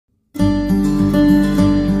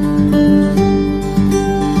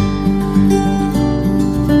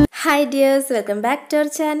Hi dears, welcome back to our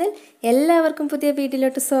channel. എല്ലാവർക്കും പുതിയ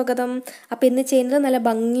വീഡിയോയിലോട്ട് സ്വാഗതം. അപ്പോൾ ഇന്ന് ചെയ്യുന്നത് നല്ല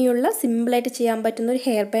ഭംഗിയുള്ള സിമ്പിൾ ആയിട്ട് ചെയ്യാൻ പറ്റുന്ന ഒരു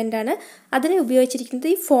ഹെയർ ബാൻഡ് ആണ്. അതിനെ ഉപയോഗിച്ചിരിക്കുന്നത്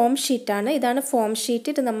ഈ ഫോം ഷീറ്റ് ആണ്. ഇതാണ് ഫോം ഷീറ്റ്.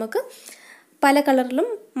 ഇത് നമുക്ക് പല കളറിലും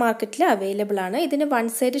മാർക്കറ്റിൽ അവൈലബിൾ ആണ്. ഇതിന് വൺ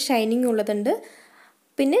സൈഡ് ഷൈനിങ് ഉള്ളതുണ്ട്.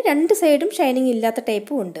 പിന്നെ രണ്ട് സൈഡും ഷൈനിങ് ഇല്ലാത്ത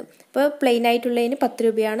ടൈപ്പും ഉണ്ട്. അപ്പോൾ പ്ലെയിൻ ആയിട്ടുള്ളതിന് 10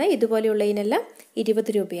 രൂപയാണ്, ഇതുപോലെയുള്ളതിനെല്ലാം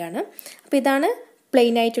 20 രൂപയാണ്. അപ്പോൾ ഇതാണ്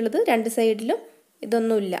പ്ലെയിൻ ആയിട്ടുള്ളത്. രണ്ട് സൈഡിലും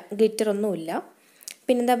ഇതൊന്നുമില്ല, ഗ്ലിറ്റർ ഒന്നുമില്ല.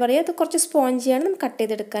 പിന്നെന്താ പറയുക, ഇത് കുറച്ച് സ്പോഞ്ചിയാണ്, നമുക്ക് കട്ട്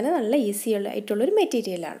ചെയ്തെടുക്കാൻ നല്ല ഈസി ആയിട്ടുള്ളൊരു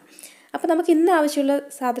മെറ്റീരിയലാണ്. അപ്പോൾ നമുക്ക് ഇന്ന് ആവശ്യമുള്ള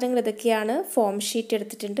സാധനങ്ങൾ ഇതൊക്കെയാണ്. ഫോം ഷീറ്റ്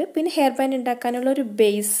എടുത്തിട്ടുണ്ട്, പിന്നെ ഹെയർ ബാൻഡ് ഉണ്ടാക്കാനുള്ള ഒരു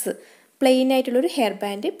ബേസ്, പ്ലെയിൻ ആയിട്ടുള്ളൊരു ഹെയർ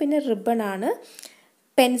ബാൻഡ്, പിന്നെ റിബണാണ്,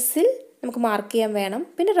 പെൻസിൽ നമുക്ക് മാർക്ക് ചെയ്യാൻ വേണം,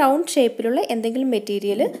 പിന്നെ റൗണ്ട് ഷേപ്പിലുള്ള എന്തെങ്കിലും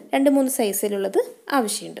മെറ്റീരിയൽ 2-3 സൈസിലുള്ളത്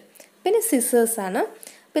ആവശ്യമുണ്ട്, പിന്നെ സിസേഴ്സാണ്.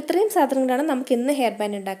 അപ്പോൾ ഇത്രയും സാധനങ്ങളാണ് നമുക്ക് ഇന്ന് ഹെയർ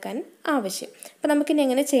ബാൻഡ് ഉണ്ടാക്കാൻ ആവശ്യം. അപ്പോൾ നമുക്കിനി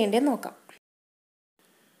എങ്ങനെ ചെയ്യേണ്ടതെന്ന് നോക്കാം.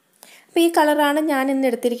 അപ്പോൾ ഈ കളറാണ് ഞാൻ ഇന്ന്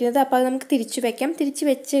എടുത്തിരിക്കുന്നത്. അപ്പോൾ അത് നമുക്ക് തിരിച്ചു വയ്ക്കാം. തിരിച്ച്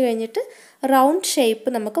വെച്ച് കഴിഞ്ഞിട്ട് റൗണ്ട് ഷേപ്പ്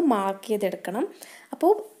നമുക്ക് മാർക്ക് ചെയ്തെടുക്കണം.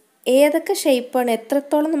 അപ്പോൾ ഏതൊക്കെ ഷേപ്പാണ്,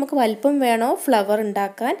 എത്രത്തോളം നമുക്ക് വലിപ്പം വേണോ ഫ്ലവർ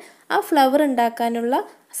ഉണ്ടാക്കാൻ, ആ ഫ്ലവർ ഉണ്ടാക്കാനുള്ള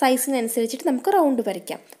സൈസിനനുസരിച്ചിട്ട് നമുക്ക് റൗണ്ട്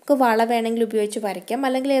വരയ്ക്കാം. നമുക്ക് വള വേണമെങ്കിൽ ഉപയോഗിച്ച് വരയ്ക്കാം,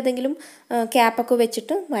 അല്ലെങ്കിൽ ഏതെങ്കിലും ക്യാപ്പൊക്കെ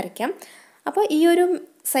വെച്ചിട്ട് വരയ്ക്കാം. അപ്പോൾ ഈ ഒരു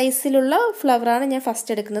സൈസിലുള്ള ഫ്ലവറാണ് ഞാൻ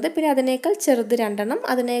ഫസ്റ്റ് എടുക്കുന്നത്. പിന്നെ അതിനേക്കാൾ ചെറുത് 2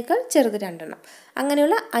 അതിനേക്കാൾ ചെറുത് 2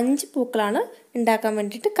 അങ്ങനെയുള്ള 5 പൂക്കളാണ് ഉണ്ടാക്കാൻ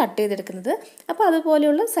വേണ്ടിയിട്ട് കട്ട് ചെയ്തെടുക്കുന്നത്. അപ്പോൾ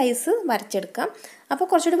അതുപോലെയുള്ള സൈസ് വരച്ചെടുക്കാം. അപ്പോൾ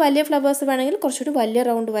കുറച്ചുകൂടി വലിയ ഫ്ലവേഴ്സ് വേണമെങ്കിൽ കുറച്ചുകൂടി വലിയ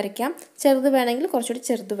റൗണ്ട് വരയ്ക്കാം, ചെറുത് വേണമെങ്കിൽ കുറച്ചുകൂടി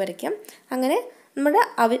ചെറുത് വരയ്ക്കാം. അങ്ങനെ നമ്മുടെ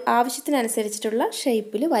ആവശ്യത്തിനനുസരിച്ചിട്ടുള്ള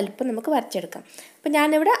ഷേപ്പിൽ വലിപ്പം നമുക്ക് വരച്ചെടുക്കാം. അപ്പോൾ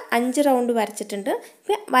ഞാനിവിടെ 5 റൗണ്ട് വരച്ചിട്ടുണ്ട്.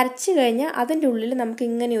 ഇപ്പം വരച്ച് കഴിഞ്ഞാൽ അതിൻ്റെ ഉള്ളിൽ നമുക്ക്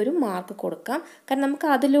ഇങ്ങനെ ഒരു മാർക്ക് കൊടുക്കാം. കാരണം നമുക്ക്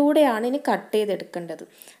അതിലൂടെയാണ് ഇനി കട്ട് ചെയ്തെടുക്കേണ്ടത്.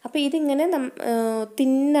 അപ്പോൾ ഇതിങ്ങനെ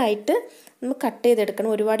തിന്നായിട്ട് നമുക്ക് കട്ട് ചെയ്തെടുക്കണം,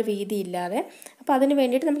 ഒരുപാട് വീതി ഇല്ലാതെ. അപ്പോൾ അതിന്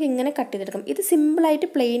വേണ്ടിയിട്ട് നമുക്ക് ഇങ്ങനെ കട്ട് ചെയ്തെടുക്കാം. ഇത് സിമ്പിളായിട്ട്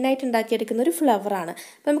പ്ലെയിൻ ആയിട്ട് ഉണ്ടാക്കിയെടുക്കുന്ന ഒരു ഫ്ലവറാണ്.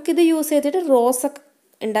 അപ്പോൾ നമുക്കിത് യൂസ് ചെയ്തിട്ട് റോസൊക്കെ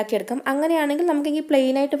ഉണ്ടാക്കിയെടുക്കാം. അങ്ങനെയാണെങ്കിൽ നമുക്ക് ഈ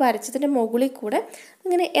പ്ലെയിൻ ആയിട്ട് വരച്ചതിൻ്റെ മുകളിൽ കൂടെ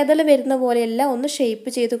ഇങ്ങനെ ഇതള് വരുന്ന പോലെയെല്ലാം ഒന്ന് ഷേപ്പ്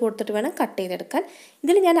ചെയ്ത് കൊടുത്തിട്ട് വേണം കട്ട് ചെയ്തെടുക്കാൻ.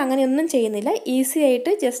 ഇതിൽ ഞാൻ അങ്ങനെയൊന്നും ചെയ്യുന്നില്ല. ഈസി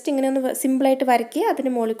ആയിട്ട് ജസ്റ്റ് ഇങ്ങനെ ഒന്ന് സിമ്പിളായിട്ട് വരയ്ക്കുക,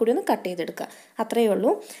 അതിൻ്റെ മുകളിൽ കൂടി ഒന്ന് കട്ട് ചെയ്തെടുക്കുക, അത്രയേ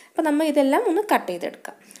ഉള്ളൂ. അപ്പോൾ നമ്മൾ ഇതെല്ലാം ഒന്ന് കട്ട്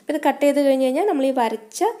ചെയ്തെടുക്കാം. അപ്പോൾ ഇത് കട്ട് ചെയ്ത് കഴിഞ്ഞ് കഴിഞ്ഞാൽ നമ്മൾ ഈ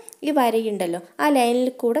വരച്ച ഈ വരയുണ്ടല്ലോ, ആ ലൈനിൽ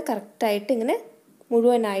കൂടെ കറക്റ്റായിട്ട് ഇങ്ങനെ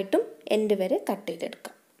മുഴുവനായിട്ടും എൻഡ് വരെ കട്ട്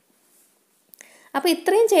ചെയ്തെടുക്കാം. അപ്പോൾ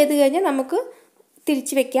ഇത്രയും ചെയ്ത് കഴിഞ്ഞാൽ നമുക്ക്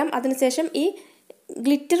തിരിച്ച് വയ്ക്കാം. അതിനുശേഷം ഈ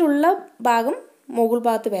ഗ്ലിറ്റർ ഉള്ള ഭാഗം മുകൾ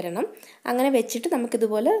ഭാഗത്ത് വരണം. അങ്ങനെ വെച്ചിട്ട്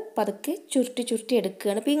നമുക്കിതുപോലെ പതുക്കെ ചുരുട്ടി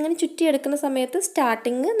എടുക്കുകയാണ്. അപ്പോൾ ഇങ്ങനെ ചുറ്റി എടുക്കുന്ന സമയത്ത്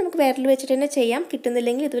സ്റ്റാർട്ടിങ് നമുക്ക് വിരൽ വെച്ചിട്ട് തന്നെ ചെയ്യാം.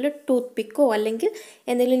 കിട്ടുന്നില്ലെങ്കിൽ ഇതുപോലെ ടൂത്ത് പിക്കോ അല്ലെങ്കിൽ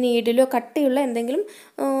എന്തെങ്കിലും നീഡിലോ കട്ടിയുള്ള എന്തെങ്കിലും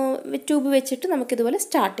ട്യൂബ് വെച്ചിട്ട് നമുക്കിതുപോലെ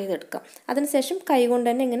സ്റ്റാർട്ട് ചെയ്തെടുക്കാം. അതിനുശേഷം കൈ കൊണ്ട്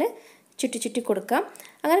തന്നെ ഇങ്ങനെ ചുറ്റി കൊടുക്കാം.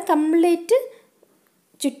 അങ്ങനെ കംപ്ലീറ്റ്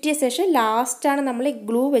ചുറ്റിയ ശേഷം ലാസ്റ്റാണ് നമ്മൾ ഈ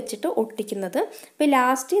ഗ്ലൂ വെച്ചിട്ട് ഒട്ടിക്കുന്നത്. അപ്പോൾ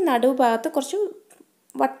ലാസ്റ്റ് ഈ നടുവ് ഭാഗത്ത് കുറച്ച്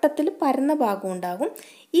വട്ടത്തിൽ പരന്ന ഭാഗം ഉണ്ടാകും.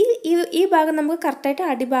 ഈ ഭാഗം നമുക്ക് കറക്റ്റായിട്ട്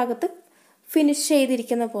അടിഭാഗത്ത് ഫിനിഷ്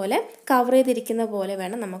ചെയ്തിരിക്കുന്ന പോലെ, കവർ ചെയ്തിരിക്കുന്ന പോലെ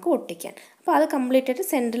വേണം നമുക്ക് ഒട്ടിക്കാൻ. അപ്പോൾ അത് കംപ്ലീറ്റ് ആയിട്ട്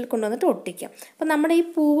സെൻറ്ററിൽ കൊണ്ടുവന്നിട്ട് ഒട്ടിക്കാം. അപ്പോൾ നമ്മുടെ ഈ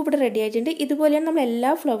പൂവ് ഇവിടെ റെഡി ആയിട്ടുണ്ട്. ഇതുപോലെയാണ് നമ്മൾ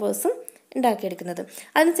എല്ലാ ഫ്ലവേഴ്സും ഉണ്ടാക്കിയെടുക്കുന്നത്.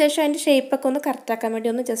 അതിനുശേഷം അതിൻ്റെ ഷേപ്പൊക്കെ ഒന്ന് കറക്റ്റാക്കാൻ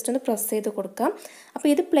വേണ്ടി ഒന്ന് ജസ്റ്റ് ഒന്ന് പ്രസ് ചെയ്ത് കൊടുക്കാം. അപ്പോൾ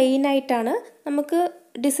ഇത് പ്ലെയിൻ ആയിട്ടാണ്. നമുക്ക്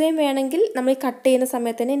ഡിസൈൻ വേണമെങ്കിൽ നമ്മൾ ഈ കട്ട് ചെയ്യുന്ന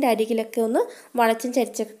സമയത്ത് തന്നെ ഇതിൻ്റെ അരികിലൊക്കെ ഒന്ന് വളച്ചും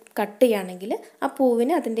ചരിച്ച് കട്ട് ചെയ്യുകയാണെങ്കിൽ ആ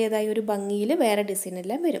പൂവിന് അതിൻ്റേതായ ഒരു ഭംഗിയിൽ വേറെ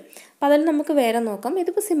ഡിസൈനെല്ലാം വരും. അപ്പോൾ അതിൽ നമുക്ക് വേറെ നോക്കാം.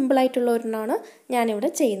 ഇതിപ്പോൾ സിമ്പിളായിട്ടുള്ള ഒരെണ്ണമാണ് ഞാനിവിടെ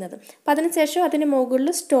ചെയ്യുന്നത്. അപ്പോൾ അതിനുശേഷം അതിന്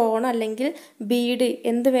മുകളിൽ സ്റ്റോൺ അല്ലെങ്കിൽ ബീഡ്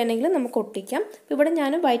എന്ത് വേണമെങ്കിലും നമുക്ക് ഒട്ടിക്കാം. ഇവിടെ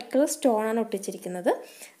ഞാൻ വൈറ്റ് കളർ സ്റ്റോണാണ് ഒട്ടിച്ചിരിക്കുന്നത്.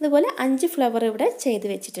 അതുപോലെ 5 ഫ്ലവർ ഇവിടെ ചെയ്ത്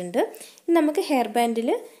വെച്ചിട്ടുണ്ട്. ഇനി നമുക്ക് ഹെയർ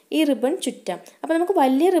ബാൻഡിൽ ഈ റിബൺ ചുറ്റാം. അപ്പോൾ നമുക്ക്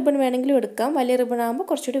വലിയ റിബൺ വേണമെങ്കിലും എടുക്കാം. വലിയ റിബൺ ആകുമ്പോൾ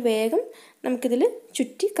കുറച്ചുകൂടി വേഗം നമുക്കിതിൽ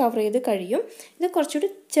ചുറ്റി കവർ ചെയ്ത് കഴിയും. ഇത് കുറച്ചുകൂടി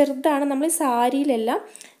ചെറുതാണ്. നമ്മൾ സാരിയിലെല്ലാം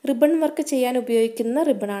റിബൺ വർക്ക് ചെയ്യാൻ ഉപയോഗിക്കുന്ന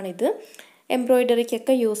റിബണാണിത്.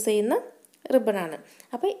 എംബ്രോയ്ഡറിക്കൊക്കെ യൂസ് ചെയ്യുന്ന റിബണാണ്.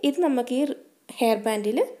 അപ്പോൾ ഇത് നമുക്ക് ഈ ഹെയർ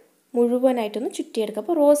ബാൻഡിൽ മുഴുവനായിട്ടൊന്ന് ചുറ്റിയെടുക്കാം.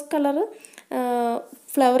 അപ്പോൾ റോസ് കളർ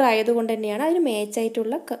ഫ്ലവർ ആയതുകൊണ്ട് തന്നെയാണ് അതിന്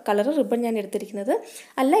മാച്ചായിട്ടുള്ള കളർ റിബൺ ഞാൻ എടുത്തിരിക്കുന്നത്.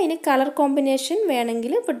 അല്ല, ഇനി കളർ കോമ്പിനേഷൻ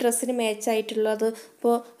വേണമെങ്കിൽ ഇപ്പോൾ ഡ്രസ്സിന് മാച്ചായിട്ടുള്ളത്,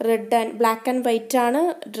 ഇപ്പോൾ red and black and white ആണ്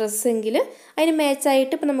ഡ്രസ്സെങ്കിൽ അതിന്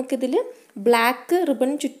മാച്ചായിട്ട് ഇപ്പോൾ നമുക്കിതിൽ black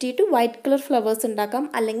ribbon ചുറ്റിയിട്ട് white colour flowers ഉണ്ടാക്കാം,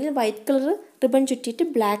 അല്ലെങ്കിൽ white colour ribbon ചുറ്റിയിട്ട്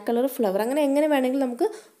black colour flower, അങ്ങനെ എങ്ങനെ വേണമെങ്കിലും നമുക്ക്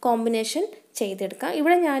കോമ്പിനേഷൻ ചെയ്തെടുക്കാം.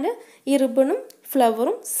 ഇവിടെ ഞാൻ ഈ റിബണും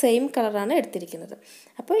ഫ്ലവറും സെയിം കളറാണ് എടുത്തിരിക്കുന്നത്.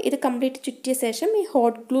 അപ്പോൾ ഇത് കംപ്ലീറ്റ് ചുറ്റിയ ശേഷം ഈ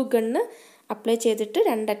ഹോട്ട് ഗ്ലൂ ഗണ്ണ് അപ്ലൈ ചെയ്തിട്ട്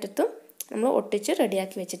രണ്ടറ്റത്തും നമ്മൾ ഒട്ടിച്ച്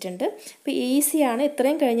റെഡിയാക്കി വെച്ചിട്ടുണ്ട്. അപ്പോൾ ഈസിയാണ്.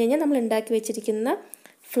 ഇത്രയും കഴിഞ്ഞ് കഴിഞ്ഞാൽ നമ്മൾ ഉണ്ടാക്കി വെച്ചിരിക്കുന്ന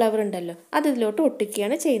ഫ്ലവർ ഉണ്ടല്ലോ, അത് ഇതിലോട്ട്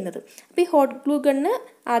ഒട്ടിക്കുകയാണ് ചെയ്യുന്നത്. അപ്പോൾ ഈ ഹോട്ട് ഗ്ലൂ ഗണ്ണ്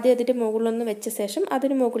ആദ്യം അതിൻ്റെ മുകളിലൊന്ന് വെച്ച ശേഷം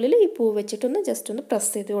അതിന് മുകളിൽ ഈ പൂ വെച്ചിട്ടൊന്ന് ജസ്റ്റ് ഒന്ന്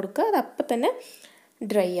പ്രസ് ചെയ്ത് കൊടുക്കുക. അത് അപ്പം തന്നെ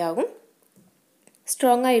ഡ്രൈ ആകും.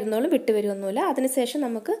 സ്ട്രോങ് ആയിരുന്നോളും, വിട്ടുവരുമൊന്നുമില്ല. അതിനുശേഷം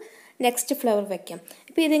നമുക്ക് നെക്സ്റ്റ് ഫ്ലവർ വെക്കാം.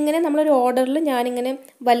 ഇപ്പോൾ ഇതിങ്ങനെ നമ്മളൊരു ഓർഡറിൽ ഞാനിങ്ങനെ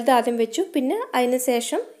വലുത് ആദ്യം വെച്ചു, പിന്നെ അതിന്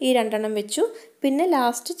ശേഷം ഈ 2 എണ്ണം വെച്ചു, പിന്നെ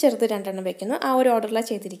ലാസ്റ്റ് ചെറുത് 2 എണ്ണം വെക്കുന്നു. ആ ഒരു ഓർഡറിലാണ്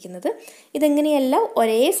ചെയ്തിരിക്കുന്നത്. ഇതെങ്ങനെയല്ല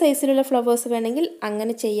ഒരേ സൈസിലുള്ള ഫ്ലവേഴ്സ് വേണമെങ്കിൽ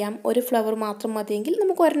അങ്ങനെ ചെയ്യാം. ഒരു ഫ്ലവർ മാത്രം മതിയെങ്കിൽ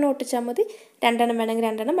നമുക്ക് ഒരെണ്ണം ഒട്ടിച്ചാൽ മതി. 2 എണ്ണം വേണമെങ്കിൽ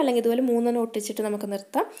 2 എണ്ണം, അല്ലെങ്കിൽ ഇതുപോലെ 3 എണ്ണം ഒട്ടിച്ചിട്ട് നമുക്ക്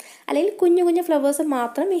നിർത്താം. അല്ലെങ്കിൽ കുഞ്ഞു കുഞ്ഞു ഫ്ലവേഴ്സ്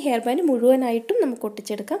മാത്രം ഈ ഹെയർ ബാൻഡ് മുഴുവനായിട്ടും നമുക്ക്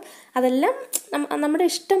ഒട്ടിച്ചെടുക്കാം. അതെല്ലാം നമ്മുടെ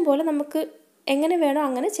ഇഷ്ടം പോലെ നമുക്ക് എങ്ങനെ വേണോ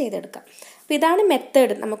അങ്ങനെ ചെയ്തെടുക്കാം. അപ്പോൾ ഇതാണ്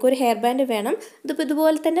മെത്തേഡ്. നമുക്കൊരു ഹെയർ ബാൻഡ് വേണം. ഇതിപ്പോൾ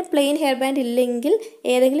ഇതുപോലെ തന്നെ പ്ലെയിൻ ഹെയർ ബാൻഡ് ഇല്ലെങ്കിൽ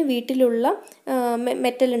ഏതെങ്കിലും വീട്ടിലുള്ള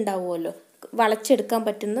മെറ്റൽ ഉണ്ടാവുമല്ലോ, വളച്ചെടുക്കാൻ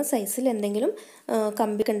പറ്റുന്ന സൈസിൽ എന്തെങ്കിലും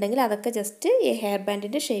കമ്പിയൊക്കെ ഉണ്ടെങ്കിൽ അതൊക്കെ ജസ്റ്റ് ഈ ഹെയർ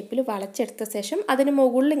ബാൻഡിൻ്റെ ഷേപ്പിൽ വളച്ചെടുത്ത ശേഷം അതിന്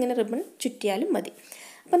മുകളിൽ ഇങ്ങനെ റിബൺ ചുറ്റിയാലും മതി.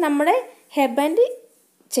 അപ്പോൾ നമ്മുടെ ഹെയർ ബാൻഡ്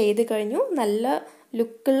ചെയ്ത് കഴിഞ്ഞു. നല്ല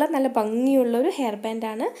ലുക്കുള്ള നല്ല ഭംഗിയുള്ളൊരു ഹെയർ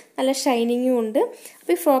ബാൻഡാണ്. നല്ല ഷൈനിങ്ങും ഉണ്ട്.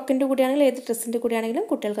 അപ്പോൾ ഈ ഫ്രോക്കിൻ്റെ കൂടെയാണെങ്കിലും ഏത് ഡ്രസ്സിൻ്റെ കൂടെയാണെങ്കിലും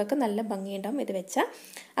കുട്ടികൾക്കൊക്കെ നല്ല ഭംഗിയുണ്ടാവും ഇത് വെച്ചാൽ.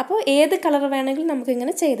 അപ്പോൾ ഏത് കളർ വേണമെങ്കിലും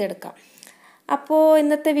നമുക്കിങ്ങനെ ചെയ്തെടുക്കാം. അപ്പോൾ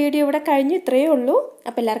ഇന്നത്തെ വീഡിയോ ഇവിടെ കഴിഞ്ഞു. ഇത്രയേ ഉള്ളൂ.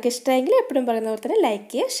 അപ്പോൾ എല്ലാവർക്കും ഇഷ്ടമായെങ്കിൽ എപ്പോഴും പറയുന്ന പോലെ തന്നെ ലൈക്ക്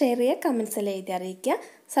ചെയ്യുക, ഷെയർ ചെയ്യുക, കമൻറ്റ്സ് എല്ലാം എഴുതി അറിയിക്കുക.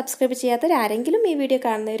 സബ്സ്ക്രൈബ് ചെയ്യാത്തവരാരെങ്കിലും ഈ വീഡിയോ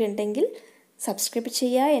കാണുന്നവരുണ്ടെങ്കിൽ സബ്സ്ക്രൈബ്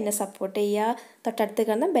ചെയ്യുക, എന്നെ സപ്പോർട്ട് ചെയ്യുക. തൊട്ടടുത്ത്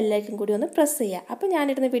കാണുന്ന ബെല്ലൈക്കൺ കൂടി ഒന്ന് പ്രസ് ചെയ്യുക. അപ്പോൾ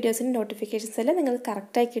ഞാനിടുന്ന വീഡിയോസിൻ്റെ നോട്ടിഫിക്കേഷൻസ് എല്ലാം നിങ്ങൾക്ക്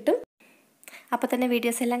കറക്റ്റായി കിട്ടും. അപ്പോൾ തന്നെ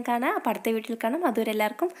വീഡിയോസ് എല്ലാം കാണാം. അപ്പോൾ അടുത്ത വീഡിയോയിൽ കാണാം. അതുവരെ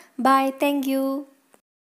എല്ലാവർക്കും ബൈ. Thank you.